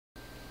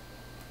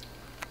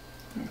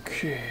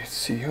Okay, let's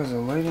see, how's the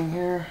lighting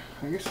here?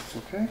 I guess it's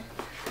okay.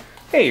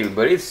 Hey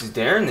everybody, this is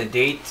Darren. The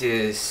date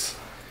is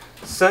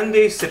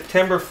Sunday,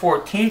 September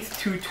 14th,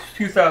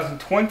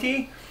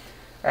 2020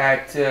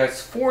 at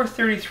it's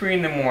 4:33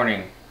 in the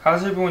morning.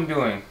 How's everyone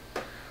doing?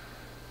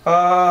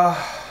 I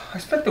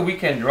spent the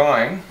weekend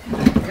drawing.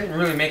 I didn't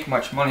really make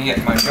much money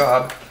at my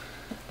job,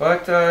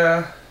 but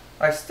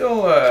I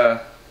still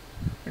I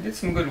did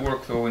some good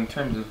work though in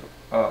terms of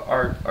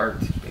art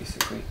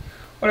basically.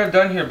 What I've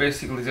done here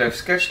basically is I've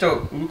sketched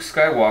out Luke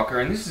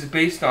Skywalker, and this is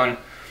based on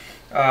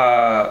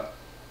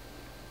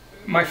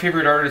my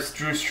favorite artist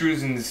Drew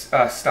Struzan's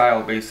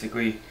style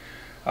basically,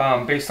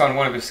 based on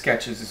one of his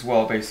sketches as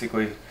well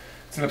basically.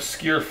 It's an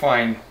obscure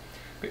find.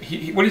 But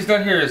what he's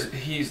done here is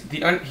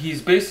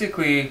he's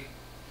basically,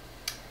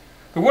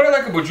 but what I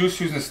like about Drew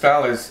Struzan's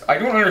style is I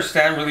don't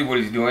understand really what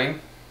he's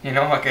doing. You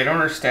know, like I don't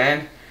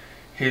understand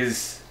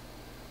his,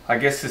 I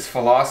guess his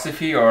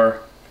philosophy,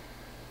 or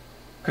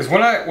because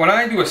when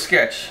I do a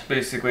sketch,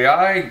 basically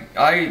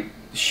I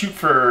shoot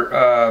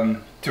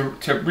for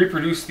to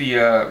reproduce the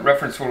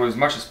reference photo as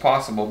much as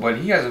possible. But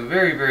he has a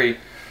very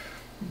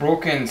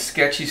broken,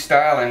 sketchy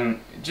style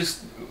and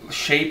just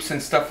shapes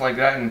and stuff like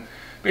that. And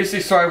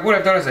basically, so what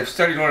I've done is I've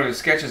studied one of his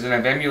sketches and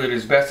I've emulated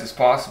as best as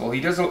possible.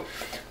 He does, but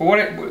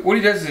what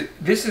he does is,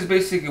 this is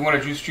basically one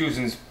of Drew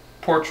Struzan's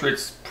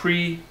portraits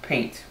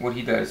pre-paint. What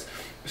he does,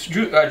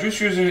 Drew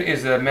Struzan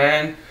is a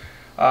man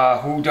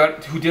who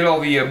did all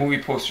the movie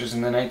posters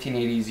in the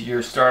 1980s.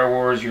 Your Star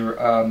Wars, your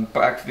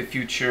Back to the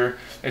Future,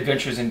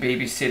 Adventures in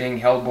Babysitting,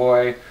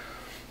 Hellboy,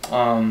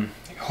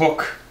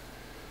 Hook,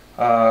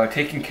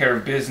 Taking Care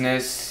of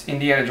Business,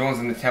 Indiana Jones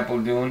and the Temple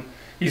of Doom.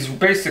 He's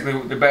basically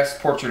the best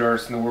portrait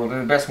artist in the world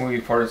and the best movie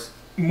portrait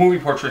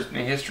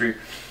in history.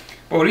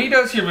 But what he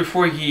does here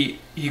before he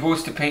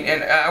goes to paint,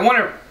 and I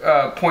want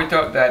to point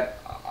out that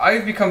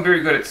I've become very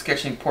good at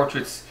sketching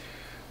portraits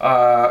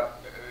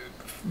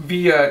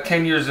via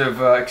 10 years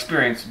of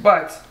experience,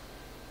 but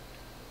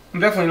I'm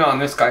definitely not on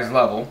this guy's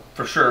level,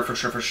 for sure.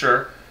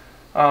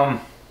 Okay,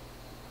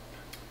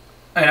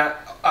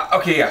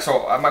 yeah,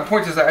 so my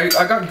point is that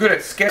I got good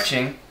at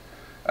sketching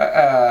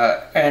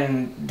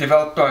and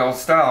developed my own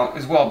style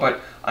as well,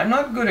 but I'm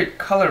not good at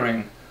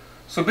coloring.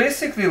 So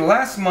basically the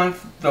last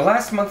month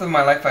of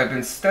my life I've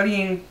been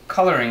studying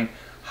coloring.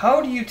 How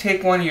do you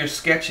take one of your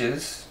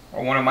sketches,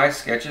 or one of my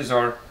sketches,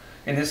 or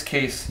in this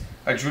case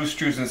a Drew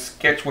Struzan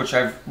sketch which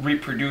I've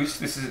reproduced.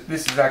 This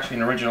is actually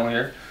an original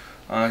here,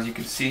 as you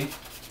can see.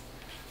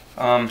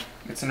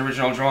 It's an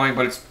original drawing,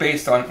 but it's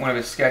based on one of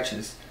his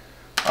sketches.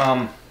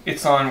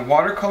 It's on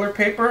watercolor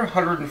paper,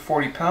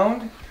 140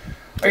 pound.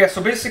 Oh yeah,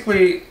 so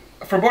basically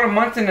for about a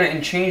month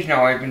and change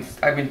now I've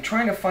been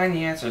trying to find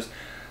the answers.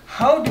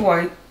 How do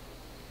I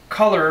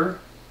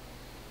color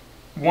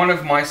one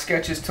of my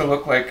sketches to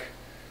look like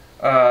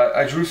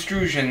a Drew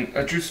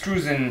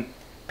Struzan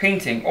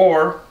painting,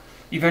 or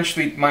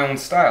eventually my own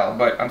style?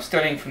 But I'm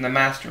studying from the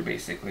master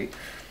basically.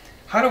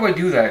 How do I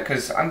do that?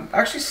 Because I'm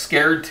actually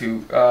scared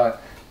to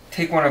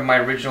take one of my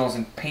originals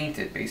and paint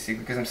it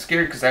basically, because I'm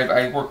scared, because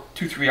I worked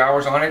 2-3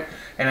 hours on it,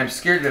 and I'm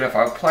scared that if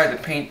I apply the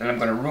paint then I'm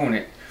going to ruin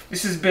it.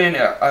 This has been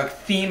a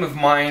theme of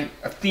mine,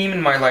 a theme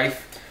in my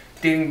life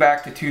dating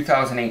back to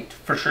 2008,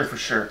 for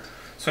sure.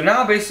 So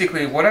now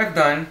basically what I've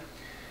done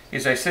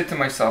is I said to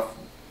myself,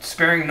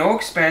 sparing no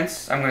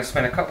expense, I'm going to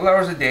spend a couple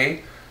hours a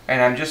day, and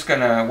I'm just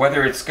going to,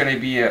 whether it's going to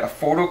be a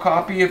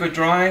photocopy of a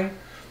drawing,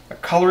 a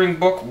coloring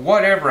book,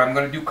 whatever, I'm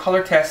going to do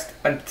color tests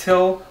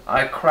until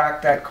I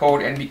crack that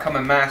code and become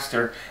a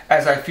master,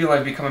 as I feel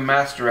I've become a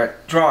master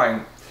at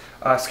drawing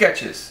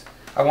sketches.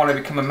 I want to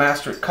become a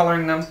master at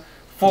coloring them,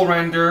 full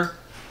render.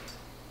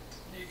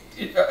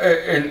 If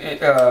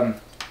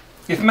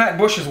Matt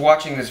Bush is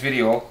watching this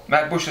video,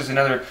 Matt Bush is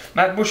another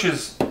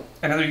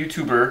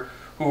YouTuber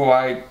who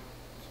I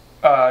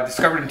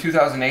discovered in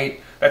 2008,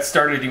 that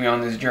started me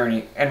on this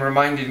journey and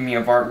reminded me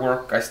of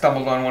artwork. I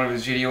stumbled on one of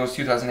his videos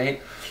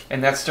 2008,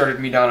 and that started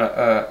me down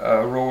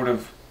a road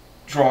of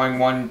drawing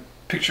one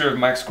picture of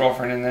my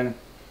ex-girlfriend, and then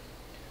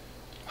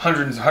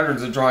hundreds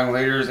of drawing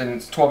later, and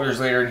it's 12 years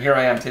later, and here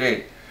I am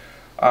today.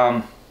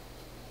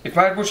 If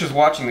Matt Bush is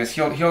watching this,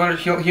 he'll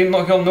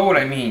know what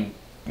I mean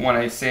when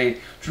I say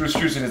Drew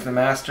Struzan is the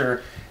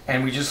master,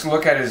 and we just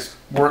look at his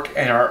work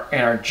and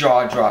our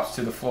jaw drops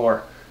to the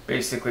floor,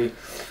 basically.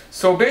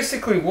 So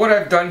basically, what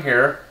I've done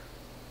here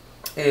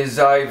is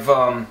I've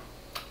been,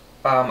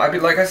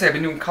 like I said, I've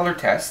been doing color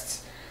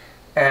tests,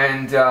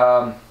 and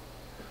the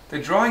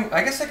drawing,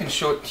 I guess I can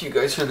show it to you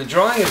guys here. The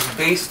drawing is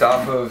based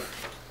off of,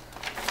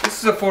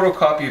 this is a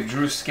photocopy of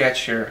Drew's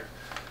sketch here.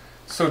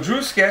 So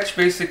Drew's sketch,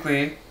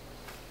 basically,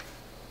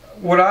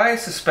 what I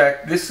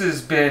suspect, this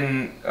has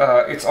been,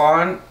 it's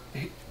on,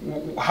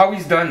 how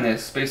he's done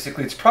this,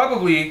 basically, it's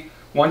probably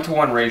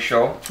 1-to-1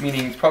 ratio,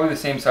 meaning it's probably the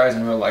same size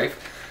in real life.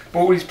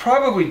 But what he's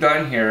probably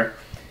done here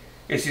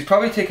is he's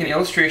probably taken an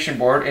illustration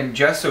board and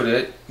gessoed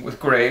it with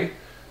gray,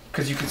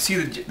 because you can see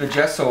the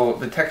gesso,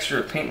 the texture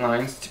of paint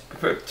lines, to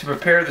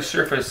prepare the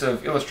surface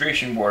of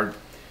illustration board.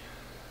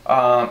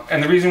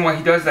 And the reason why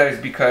he does that is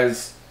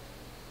because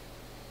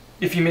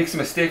if he makes a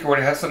mistake or what,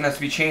 it has something that has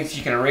to be changed,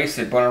 you can erase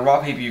it. But on raw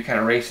paper, you can't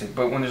erase it.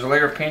 But when there's a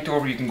layer of paint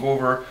over, you can go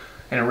over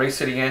and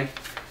erase it again.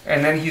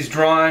 And then he's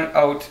drawn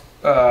out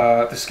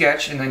the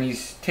sketch, and then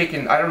he's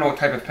taken, I don't know what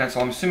type of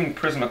pencil, I'm assuming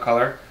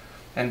Prismacolor,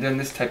 and then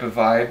this type of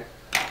vibe.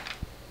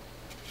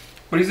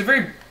 But he's a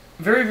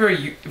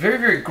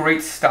very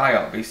great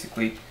style,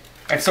 basically.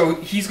 And so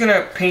he's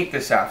gonna paint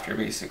this after,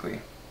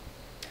 basically.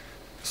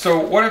 So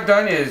what I've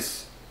done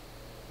is,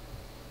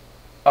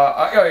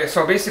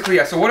 so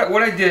basically, so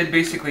what I did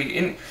basically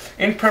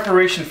in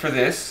preparation for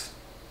this,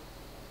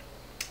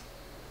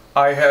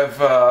 I have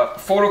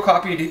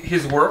photocopied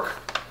his work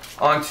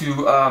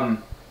onto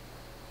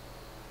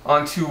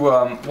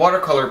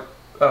watercolor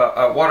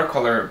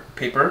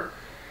paper,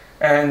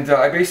 and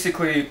I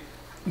basically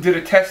did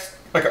a test,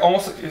 like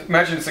almost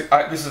imagine it's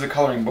like this is a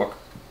coloring book.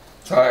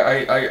 So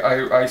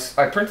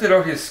I printed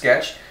out his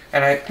sketch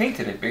and I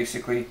painted it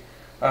basically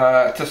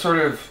to sort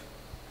of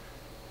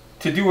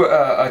do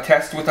a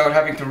test without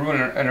having to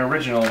ruin an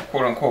original,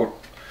 quote unquote.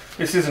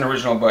 This is an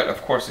original, but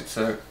of course it's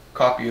a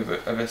copy of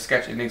a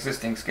sketch, an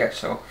existing sketch.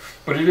 So,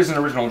 but it is an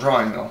original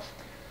drawing though.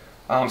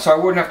 So I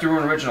wouldn't have to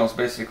ruin originals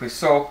basically.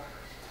 So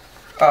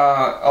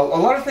a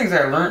lot of things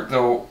I learned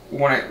though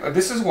when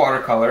this is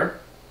watercolor.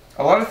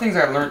 A lot of things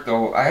I learned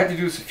though, I had to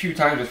do this a few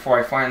times before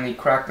I finally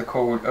cracked the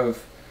code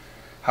of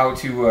how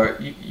to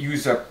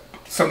use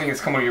something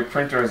that's come out of your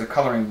printer as a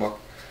coloring book.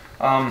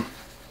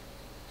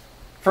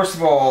 First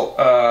of all,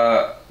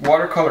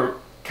 watercolor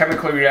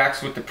chemically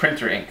reacts with the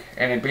printer ink,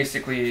 and it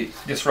basically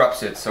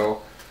disrupts it.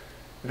 So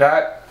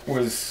that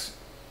was,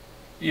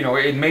 you know,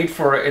 it made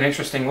for an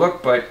interesting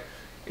look, but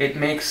it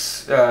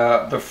makes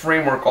the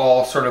framework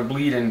all sort of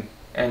bleed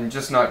and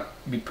just not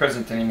be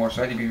present anymore.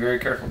 So I had to be very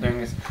careful doing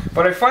this.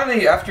 But I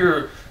finally,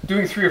 after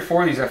doing 3 or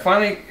 4 of these, I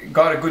finally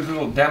got a good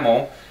little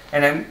demo,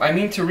 and I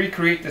mean to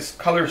recreate this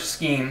color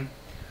scheme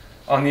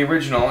on the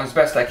original as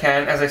best I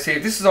can. As I say,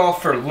 this is all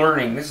for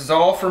learning. This is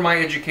all for my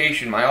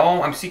education.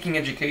 I'm seeking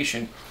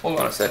education. Hold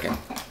on a second.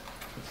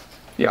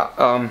 Yeah.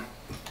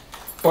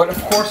 But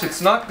of course,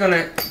 it's not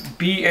gonna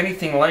be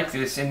anything like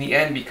this in the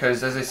end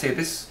because, as I say,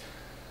 this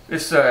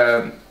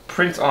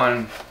print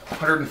on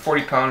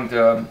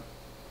 140-pound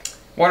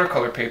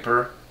watercolor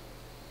paper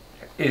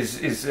is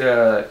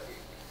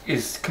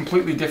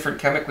completely different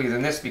chemically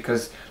than this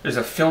because there's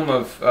a film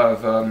of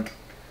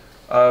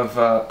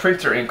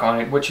printer ink on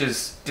it, which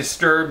is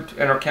disturbed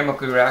and or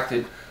chemically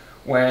reacted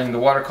when the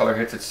watercolor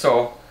hits it.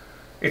 So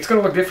it's going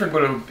to look different,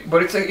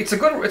 but it's a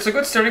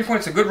good starting point.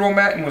 It's a good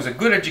roadmap, and was a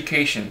good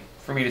education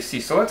for me to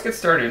see. So let's get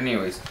started,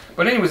 anyways.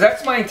 But anyways,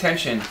 that's my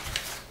intention.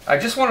 I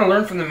just want to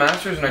learn from the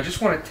masters, and I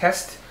just want to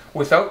test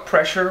without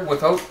pressure,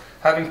 without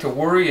having to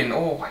worry and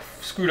oh, I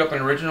screwed up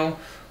an original,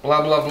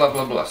 blah blah blah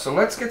blah blah. So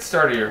let's get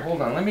started here.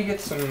 Hold on, let me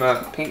get some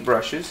paint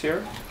brushes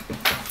here.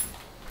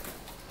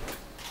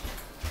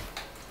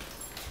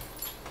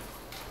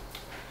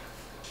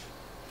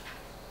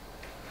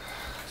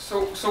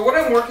 So what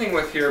I'm working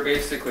with here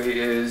basically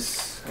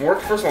is,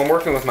 first of all, I'm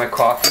working with my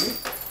coffee,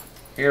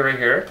 here, right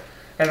here.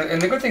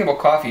 And the good thing about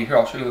coffee, here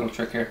I'll show you a little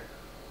trick here.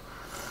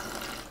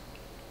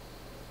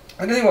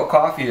 The good thing about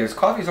coffee is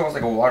almost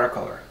like a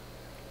watercolor.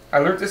 I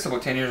learned this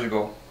about 10 years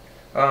ago.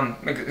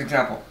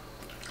 Example.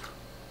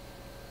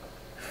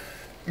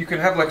 You can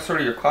have like sort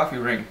of your coffee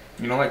ring,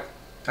 you know, like,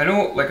 I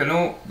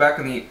know back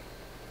in the,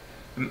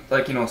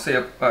 like, you know,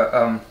 say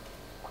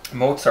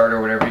Mozart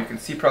or whatever, you can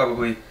see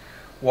probably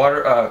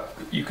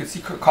you could see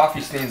coffee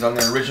stains on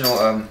their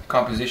original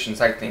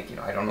compositions, I think, you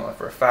know, I don't know that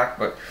for a fact,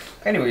 but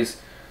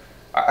anyways,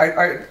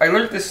 I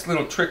learned this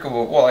little trick of,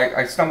 well,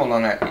 I stumbled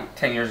on that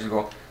 10 years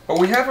ago. But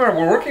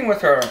we're working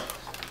with our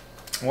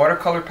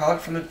watercolor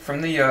palette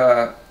from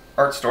the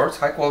art store. It's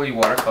high quality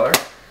watercolor,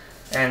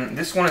 and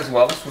this one as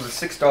well. This was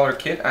a $6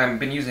 kit. I've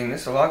been using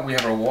this a lot. We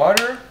have our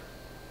water,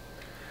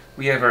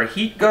 we have our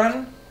heat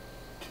gun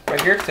right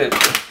here to,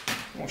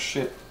 oh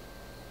shit,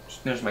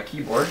 there's my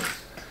keyboard.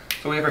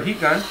 So we have our heat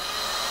gun.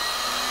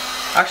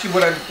 Actually,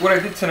 what I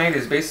did tonight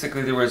is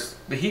basically there was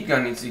the heat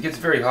gun. It gets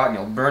very hot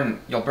and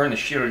you'll burn the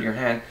shit out of your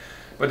hand.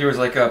 But there was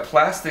like a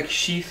plastic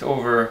sheath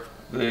over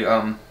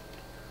the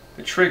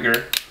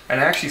trigger, and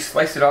I actually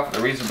sliced it off with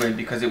a razor blade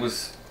because it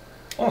was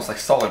almost like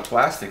solid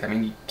plastic. I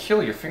mean, you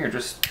kill your finger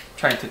just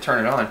trying to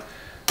turn it on.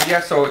 But yeah,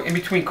 so in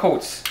between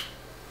coats,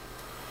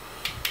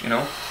 you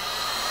know.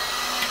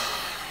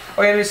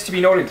 Oh yeah, and it's to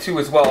be noted too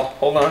as well.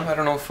 Hold on, I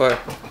don't know if the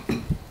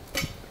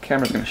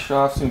camera's going to shut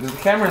off soon because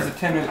the camera has a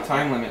 10-minute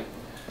time limit.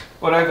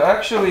 But I've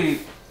actually,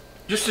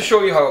 just to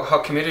show you how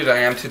committed I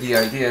am to the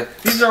idea,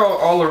 these are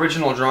all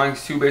original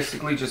drawings too,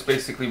 basically, just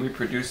basically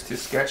reproduced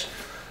his sketch.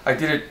 I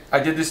did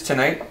this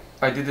tonight.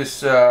 I did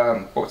this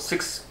about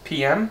 6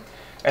 p.m.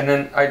 and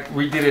then I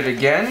redid it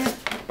again,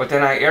 but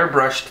then I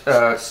airbrushed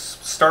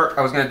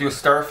I was going to do a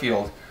star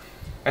field,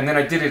 and then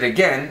I did it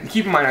again.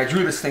 Keep in mind, I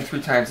drew this thing 3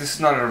 times. This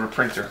is not out of a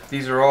printer.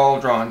 These are all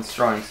drawings.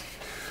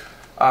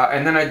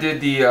 And then I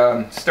did the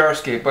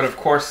starscape, but of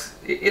course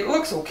it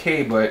looks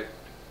okay, but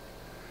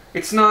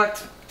it's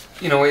not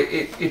you know,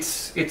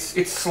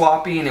 it's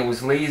sloppy and it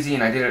was lazy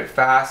and I did it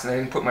fast and I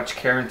didn't put much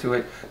care into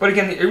it. But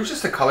again, it was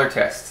just a color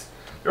test.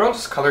 They're all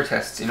just color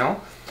tests, you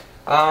know.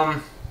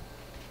 I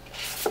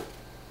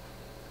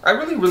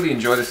really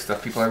enjoy this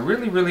stuff, people. I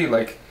really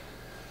like,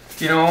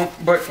 you know.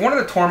 But one of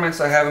the torments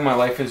I have in my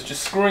life is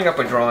just screwing up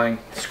a drawing,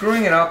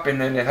 screwing it up,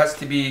 and then it has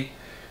to be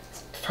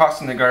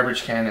tossed in the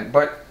garbage can.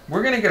 But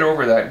we're gonna get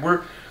over that.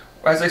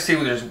 As I say,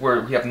 we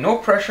have no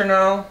pressure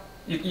now.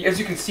 As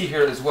you can see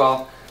here as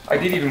well, I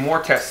did even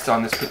more tests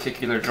on this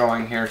particular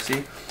drawing here.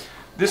 See,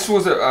 this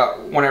was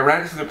when I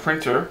ran it through the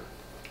printer,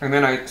 and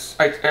then I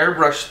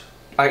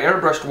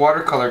airbrushed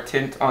watercolor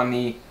tint on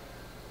a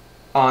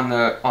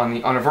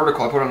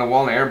vertical. I put it on the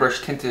wall and I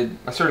airbrush tinted.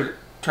 I started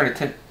trying to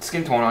tint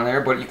skin tone on there,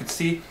 but you could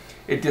see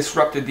it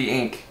disrupted the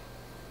ink.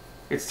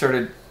 It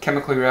started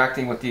chemically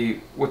reacting with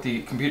the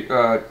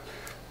computer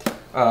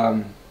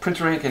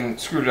printer ink and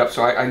screwed it up.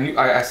 So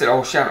I said,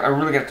 oh shit, I'm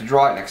really gonna have to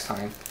draw it next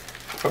time.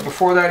 But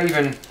before that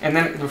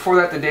before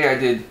that, the day I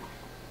did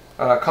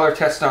color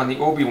test on the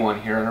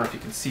Obi-Wan here. I don't know if you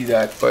can see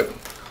that, but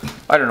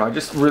I don't know. I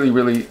just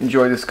really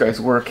enjoy this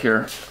guy's work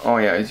here. Oh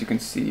yeah, as you can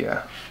see,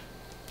 yeah.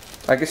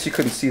 I guess you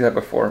couldn't see that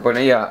before,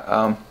 but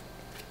yeah,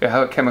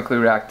 how it chemically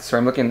reacts. So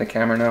I'm looking at the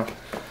camera now,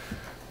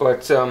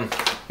 but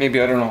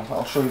maybe, I don't know.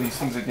 I'll show you these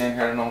things again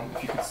here. I don't know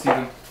if you can see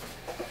them.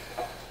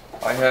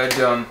 I had,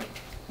 can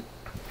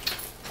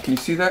you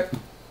see that?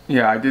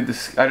 Yeah, I did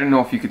this. I didn't know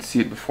if you could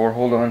see it before.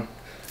 Hold on.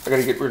 I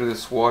gotta get rid of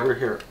this water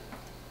here.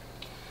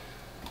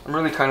 I'm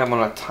really kind of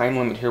on a time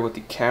limit here with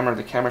the camera.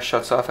 The camera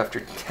shuts off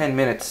after 10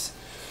 minutes.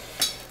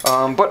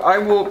 But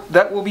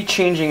that will be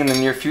changing in the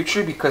near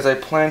future because I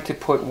plan to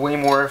put way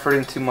more effort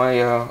into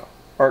my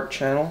art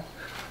channel.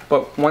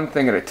 But one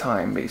thing at a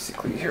time,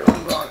 basically. Here,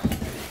 hold on.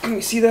 Can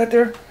you see that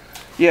there?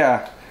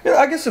 Yeah,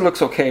 I guess it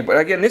looks okay. But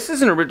again, this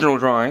is an original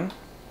drawing.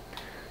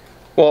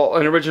 Well,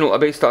 an original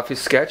based off his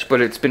sketch,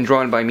 but it's been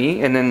drawn by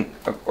me. And then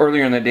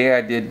earlier in the day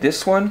I did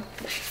this one,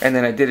 and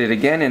then I did it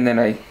again, and then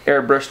I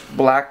airbrushed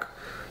black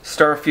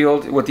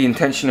Starfield with the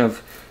intention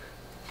of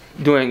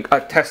doing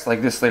a test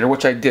like this later,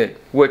 which I did.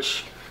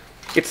 Which,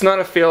 it's not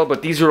a fail,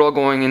 but these are all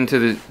going into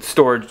the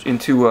storage,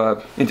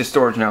 into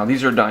storage now.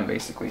 These are done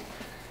basically.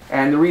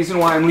 And the reason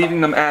why I'm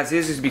leaving them as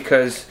is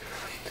because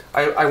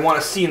I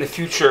want to see in the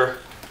future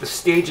the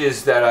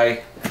stages that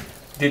I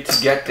did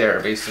to get there,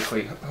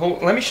 basically.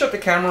 Let me shut the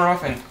camera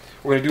off and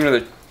we're going to do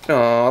another...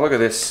 Oh, look at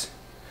this.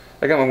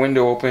 I got my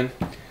window open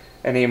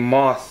and a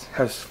moth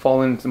has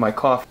fallen into my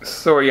coffee.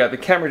 Sorry, yeah, the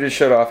camera just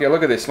shut off. Yeah,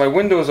 look at this. My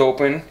window's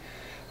open.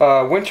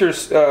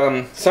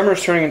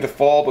 Summer's turning into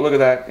fall, but look at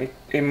that.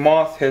 A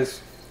moth has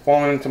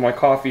fallen into my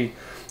coffee.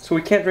 So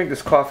we can't drink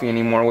this coffee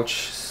anymore,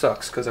 which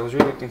sucks because I was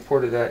really looking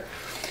forward to that.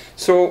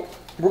 So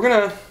we're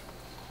going to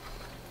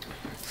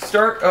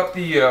start up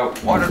the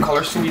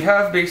watercolor. So we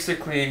have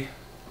basically...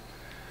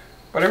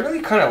 But I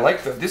really kind of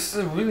like that. This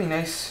is a really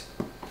nice...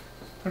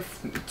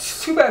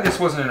 It's too bad this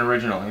wasn't an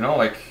original, you know?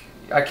 Like,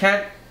 I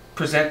can't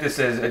present this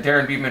as a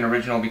Darren Beatman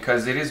original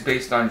because it is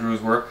based on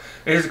Drew's work.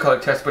 It is a color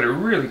test, but it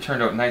really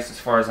turned out nice as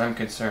far as I'm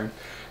concerned.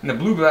 And the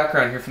blue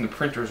background here from the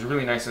printer is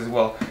really nice as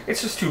well.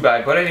 It's just too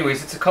bad. But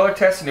anyways, it's a color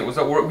test and it was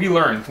we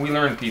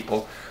learned,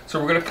 people. So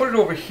we're going to put it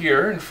over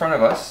here in front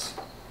of us.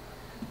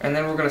 And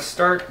then we're going to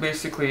start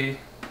basically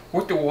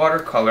with the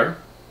watercolor.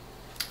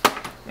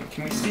 And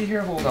can we see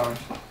here? Hold on,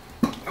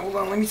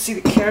 let me see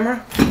the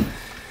camera.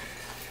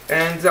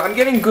 And I'm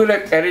getting good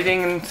at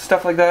editing and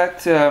stuff like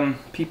that,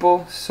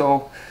 people.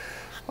 So,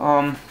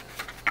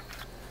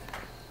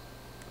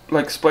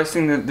 like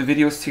splicing the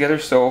videos together.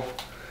 So,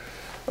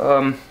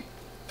 they'll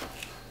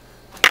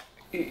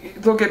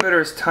get better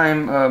as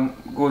time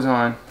goes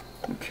on.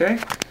 Okay.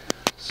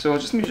 So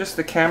just let me adjust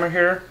the camera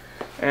here,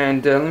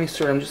 and let me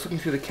start. I'm just looking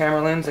through the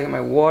camera lens. I got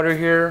my water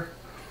here.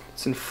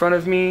 It's in front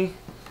of me.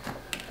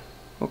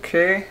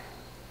 Okay.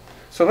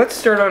 So let's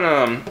start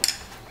on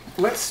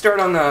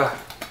the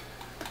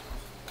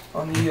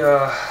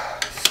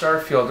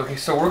Starfield. Okay,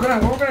 so what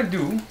we're gonna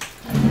do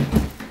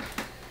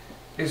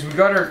is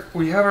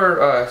we have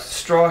our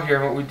straw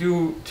here. What we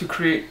do to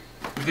create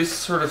this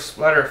sort of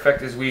splatter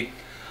effect is we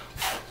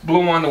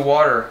blow on the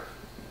water,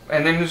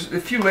 and then there's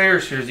a few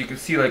layers here, as you can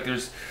see. Like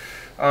there's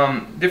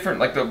different,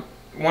 like the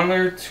 1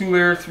 layer, 2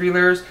 layer, 3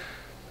 layers.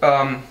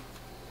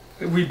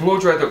 We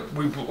blow dry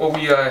we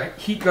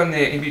heat gun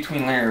the in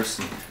between layers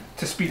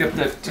to speed up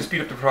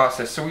the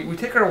process. So we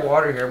take our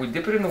water here, we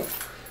dip it in the.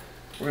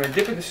 We're gonna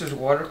dip it. This is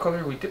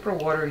watercolor. We dip our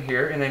water in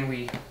here, and then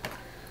we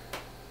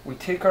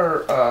take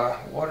our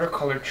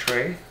watercolor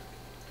tray.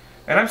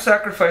 And I'm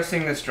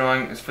sacrificing this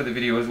drawing is for the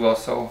video as well.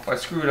 So if I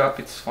screw it up,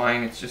 it's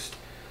fine. It's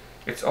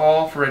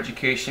all for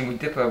education. We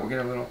get a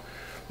little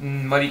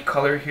muddy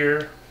color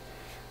here.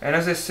 And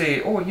as I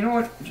say, oh, you know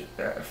what?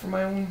 For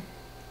my own.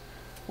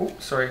 Oh,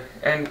 sorry.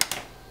 And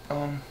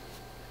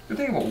the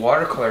thing about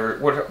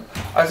watercolor,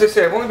 as I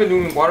say, I've only been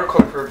doing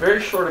watercolor for a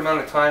very short amount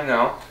of time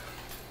now,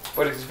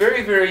 but it's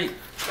very, very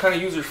kind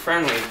of user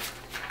friendly.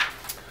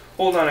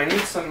 Hold on, I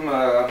need some.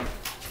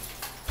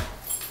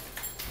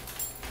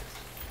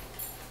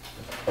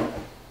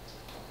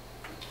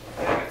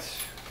 Damn it.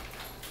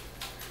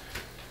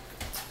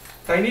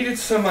 I needed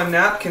some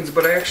napkins,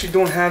 but I actually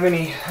don't have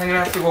any. I'm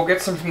gonna have to go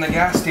get some from the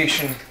gas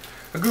station.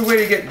 A good way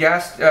to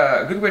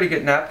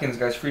get napkins,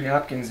 guys, free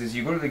napkins, is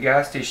you go to the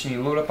gas station,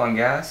 you load up on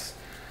gas,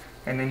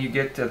 and then you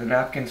get the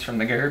napkins from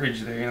the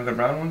garbage there. You know, the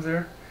brown ones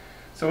there.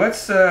 So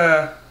let's.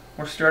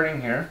 We're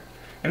starting here,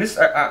 and this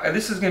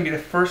is gonna be the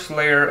first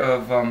layer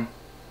of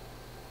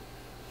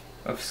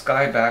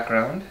sky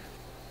background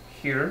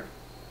here.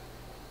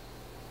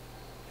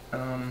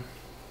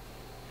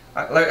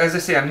 As I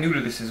say, I'm new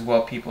to this as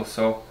well, people.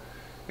 So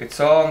it's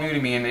all new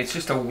to me, and it's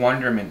just a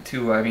wonderment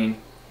too. I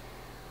mean,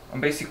 I'm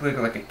basically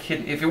like a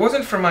kid. If it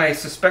wasn't for my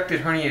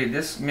suspected herniated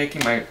disc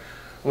making my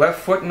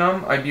left foot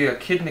numb, I'd be a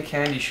kid in a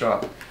candy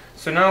shop.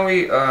 So now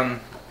we,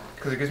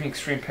 because it gives me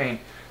extreme pain.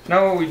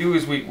 Now what we do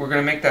is we're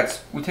gonna make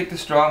that. We take the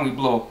straw and we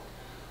blow.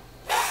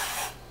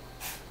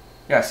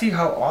 Yeah, see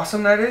how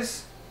awesome that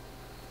is?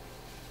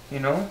 You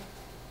know,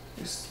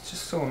 it's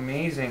just so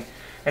amazing.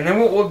 And then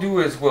what we'll do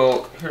is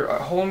here.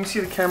 Hold on, let me see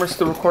the camera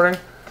still recording.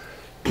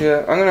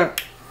 Yeah,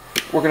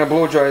 we're gonna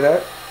blow dry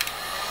that.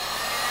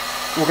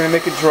 We're gonna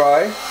make it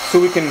dry so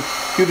we can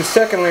do the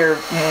second layer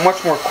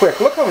much more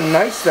quick. Look how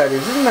nice that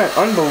is. Isn't that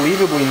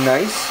unbelievably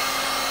nice?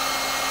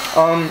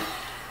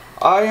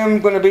 I am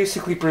gonna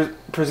basically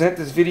present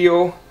this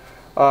video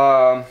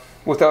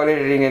without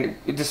editing, and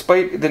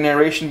despite the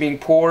narration being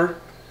poor,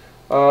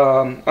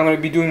 I'm going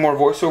to be doing more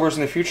voiceovers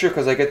in the future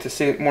because I get to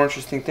say more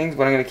interesting things,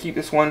 but I'm going to keep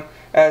this one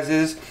as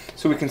is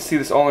so we can see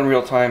this all in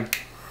real time.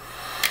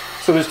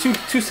 So there's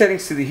two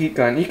settings to the heat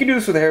gun. You can do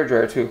this with a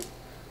hairdryer too,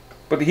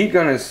 but the heat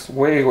gun is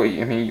way,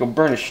 I mean, you'll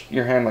burn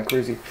your hand like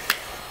crazy.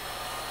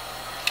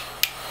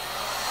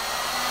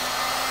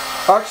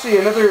 Actually,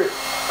 another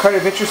kind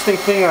of interesting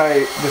thing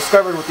I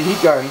discovered with the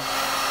heat gun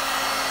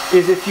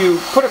is if you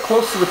put it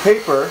close to the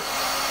paper,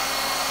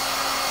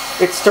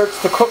 it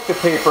starts to cook the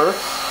paper,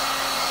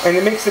 and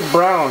it makes it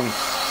brown.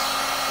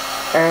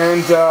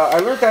 And I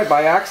learned that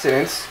by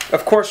accident.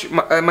 Of course,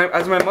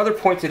 as my mother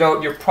pointed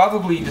out,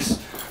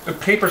 the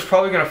paper's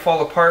probably going to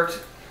fall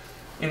apart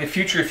in the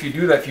future if you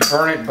do that, if you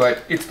burn it.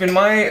 But it's been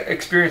my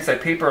experience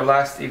that paper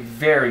lasts a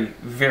very,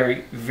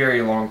 very,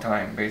 very long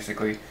time,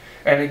 basically.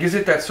 And it gives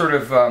it that sort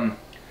of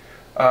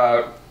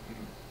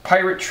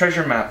pirate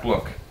treasure map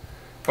look.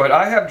 But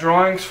I have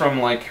drawings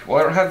from I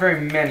don't have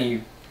very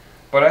many,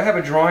 but I have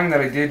a drawing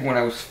that I did when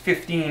I was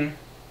 15.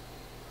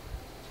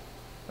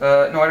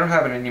 No, I don't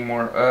have it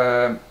anymore.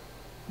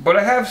 But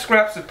I have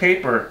scraps of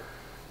paper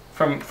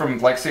from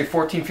like say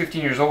 14,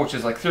 15 years old, which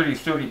is like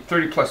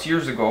 30 plus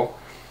years ago,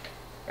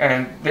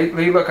 and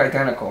they look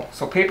identical.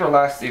 So paper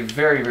lasts a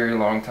very, very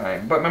long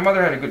time. But my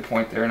mother had a good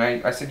point there, and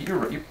I said,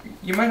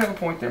 you might have a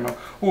point there, Mom.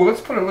 Oh,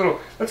 let's get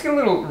a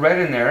little red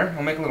in there.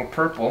 We'll make a little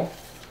purple,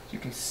 so you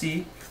can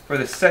see for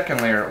the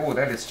second layer. Oh,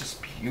 that is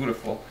just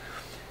beautiful.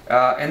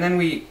 And then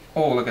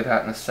look at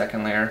that in the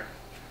second layer,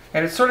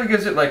 and it sort of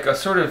gives it like a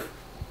sort of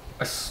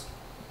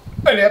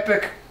an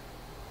epic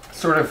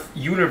sort of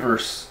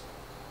universe,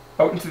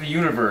 out into the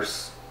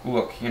universe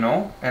look, you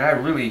know.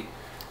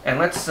 And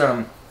let's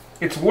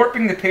it's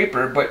warping the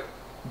paper, but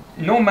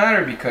no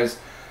matter, because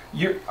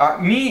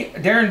me,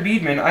 Darren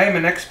Beedman, I am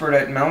an expert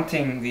at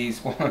mounting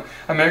these. Well,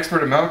 I'm an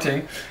expert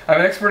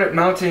at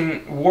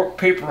mounting warped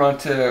paper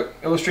onto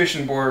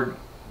illustration board,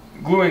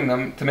 gluing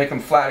them to make them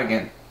flat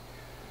again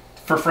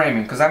for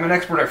framing, because I'm an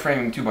expert at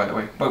framing too, by the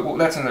way. But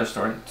that's another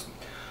story.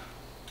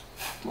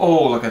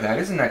 Oh, look at that.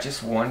 Isn't that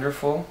just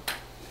wonderful?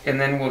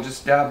 And then we'll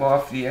just dab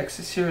off the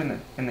excess here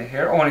in the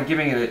hair. Oh, and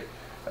giving it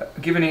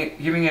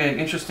an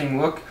interesting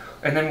look.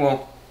 And then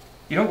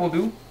you know what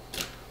we'll do?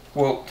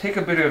 We'll take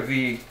a bit of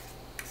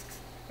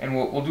and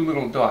we'll do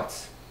little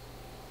dots.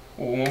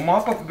 We'll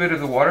mop up a bit of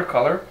the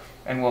watercolor,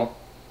 and we'll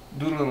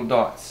do little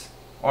dots.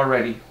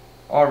 Already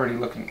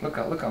looking. Look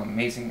how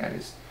amazing that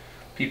is,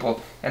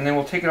 people. And then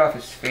we'll take it off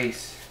his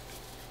face.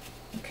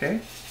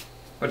 Okay?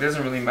 But it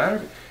doesn't really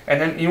matter. And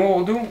then you know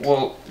what we'll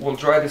do? We'll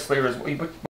dry this layer as well.